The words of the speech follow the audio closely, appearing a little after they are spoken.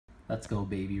Let's go,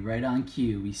 baby. Right on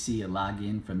cue, we see a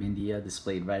login from India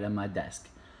displayed right on my desk.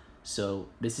 So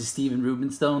this is Steven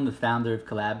Rubenstone, the founder of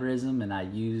Collaborism, and I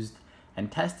used and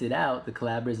tested out the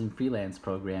Collaborism freelance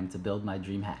program to build my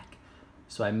dream hack.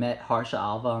 So I met Harsha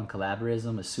Alva on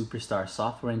Collaborism, a superstar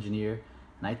software engineer,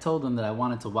 and I told him that I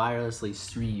wanted to wirelessly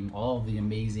stream all of the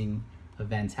amazing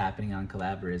events happening on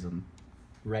Collaborism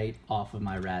right off of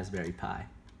my Raspberry Pi.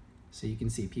 So you can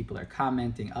see people are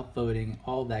commenting, upvoting,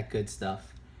 all that good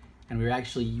stuff. And we're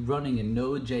actually running a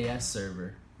Node.js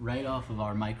server right off of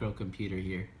our microcomputer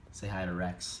here. Say hi to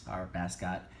Rex, our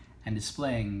mascot, and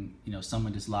displaying,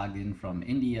 someone just logged in from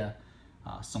India,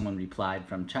 someone replied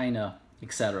from China,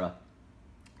 etc.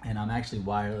 And I'm actually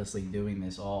wirelessly doing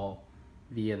this all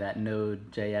via that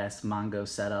Node.js Mongo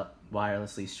setup,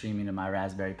 wirelessly streaming to my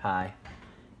Raspberry Pi.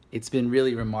 It's been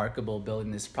really remarkable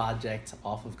building this project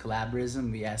off of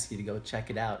Collaborism. We ask you to go check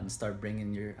it out and start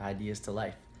bringing your ideas to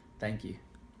life. Thank you.